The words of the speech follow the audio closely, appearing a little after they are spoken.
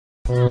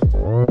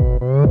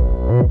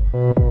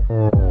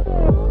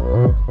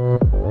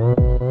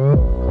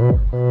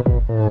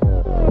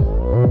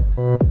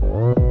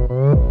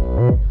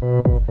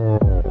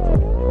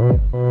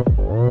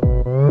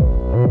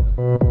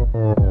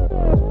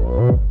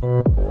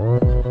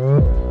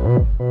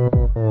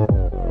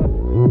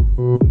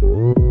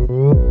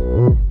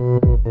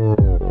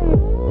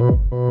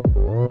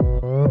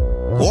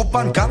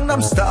오빤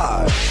강남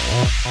스타일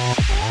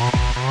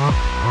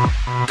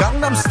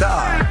강남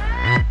스타일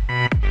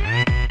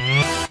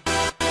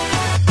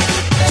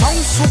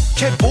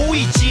성숙해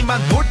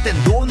보이지만 놀 땐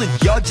노는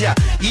여자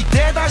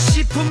이때다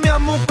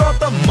싶으면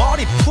묶었던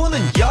머리 푸는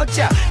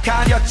여자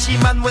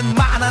가렸지만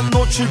웬만한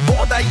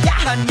노출보다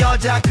야한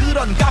여자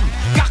그런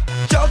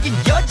감각적인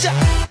여자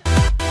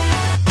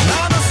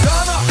나는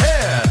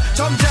선어해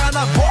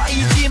점잖아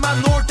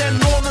보이지만 놀 땐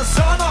노는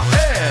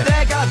선어해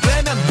내가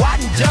되면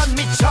완전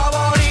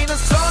미쳐버리는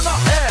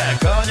선어해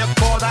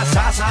근육보다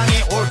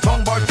사상이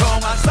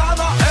울퉁불퉁한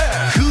선어해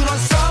그런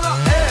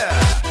선어해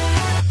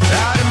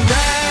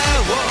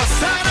아름다워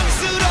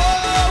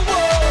사랑스러워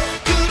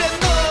그래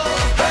너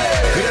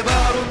그래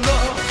바로 너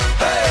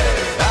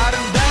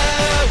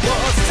아름다워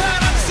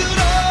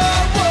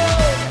사랑스러워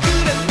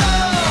그래 너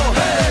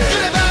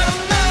그래 바로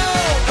너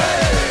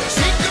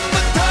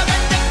지금부터 갈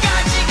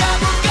때까지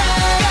가볼까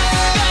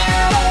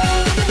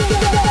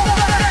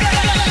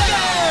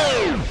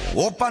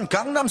오빤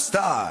강남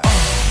스타일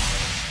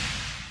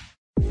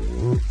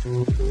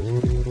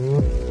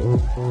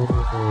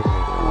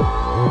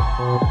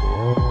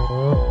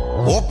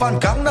오빤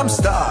강남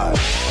스타일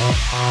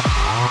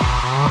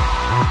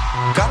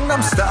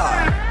강남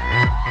스타일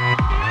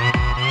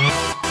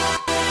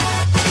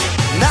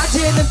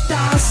낮에는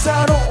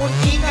따사로운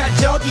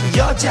인간적인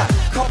여자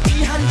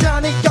커피 한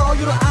잔에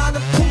여유를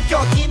아는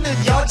품격 있는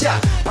여자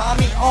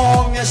밤이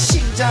오면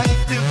심장이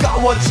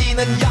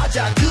뜨거워지는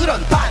여자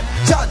그런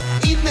반전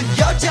있는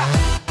여자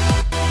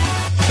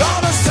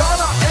너는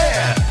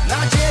선어해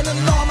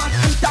낮에는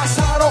너만큼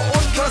따사로운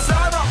그런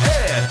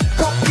선어해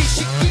커피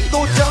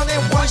식기도 전에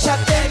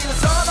원샷 때리는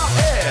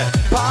선어해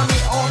밤이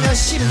오면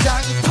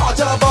심장이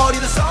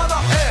터져버리는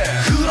선어해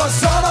그런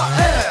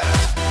선어해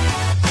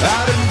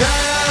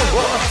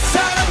아름다워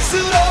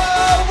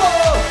사랑스러워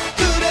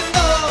그래 너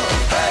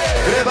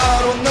그래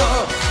바로 너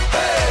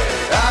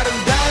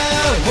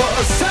아름다워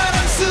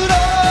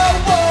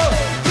사랑스러워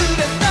그래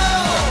너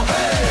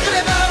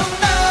그래 바로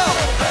너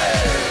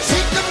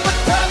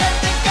지금부터 갈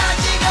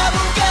때까지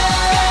가볼까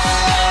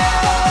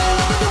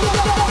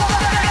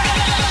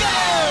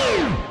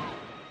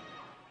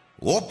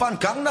오빤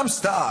강남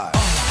스타일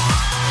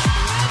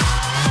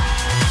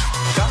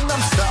강남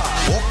스타일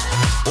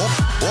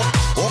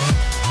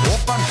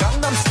오빤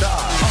강남 스타일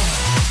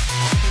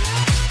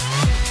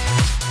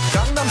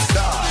강남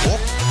스타일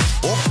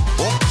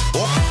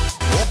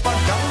오빤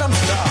강남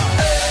스타일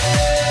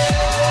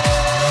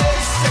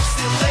섹시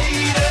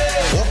레이디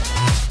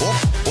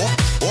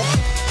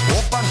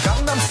오빤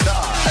강남 스타일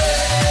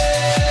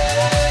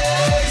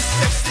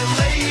섹시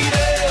레이디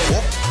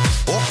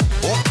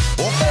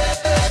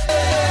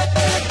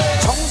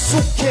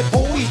성숙해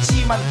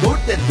보이지만 놀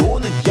땐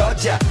노는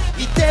여자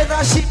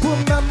이때다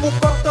싶으면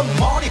묶었던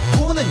머리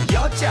푸는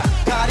여자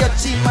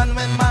가렸지만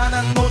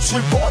웬만한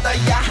노출보다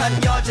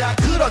야한 여자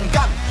그런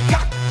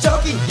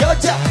감각적인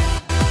여자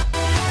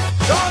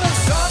너는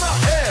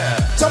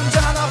선어해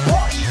점잖아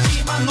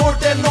보이지만 놀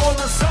때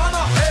노는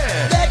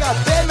선어해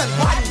내가 되면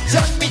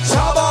완전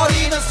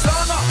미쳐버리는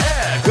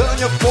선어해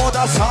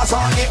근육보다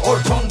사상이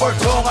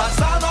울퉁불퉁한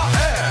선어해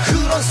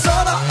그런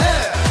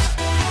선어해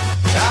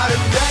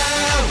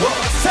아름다워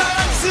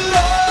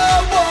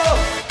사랑스러워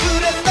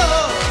그래 너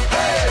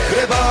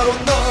그래 바로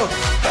너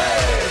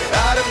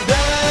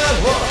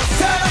아름다워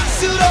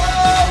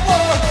사랑스러워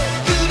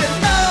그래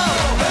너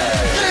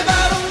그래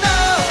바로 너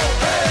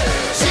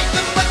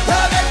지금부터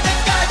갈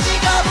때까지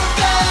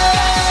가볼까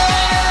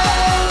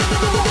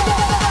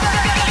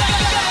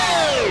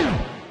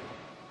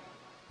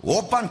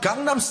오빤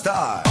강남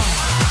스타일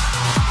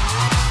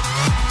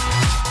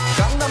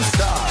강남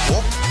스타일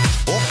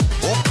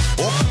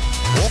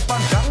오빤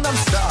강남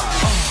스타일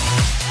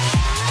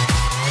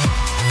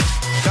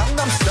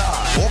강남 스타일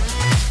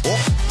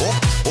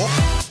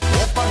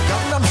오빤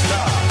강남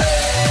스타일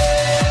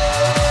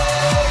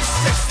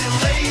섹시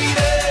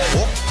레이디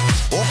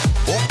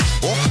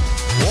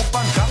오빤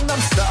강남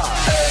스타일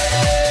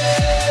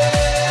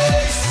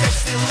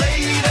섹시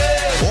레이디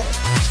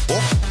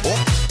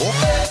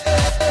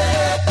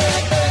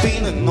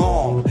뛰는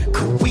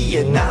놈그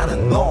위에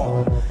나는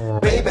놈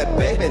베이베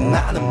베이베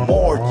나는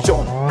뭘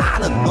좀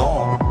아는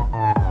놈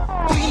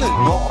뛰는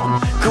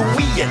놈그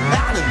위에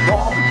나는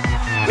놈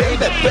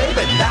베이베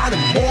베이베 나는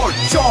뭘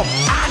좀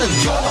아는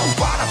놈 You know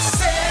what I'm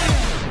saying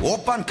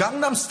오빤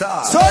강남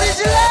스타일 소리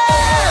질러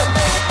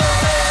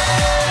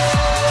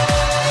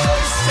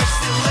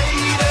섹시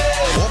레이디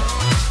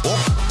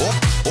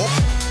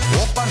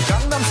오빤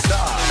강남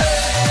스타일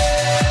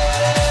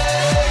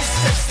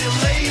섹시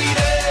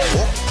레이디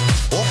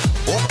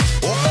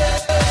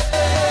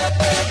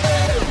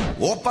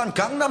오빤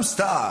강남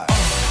스타일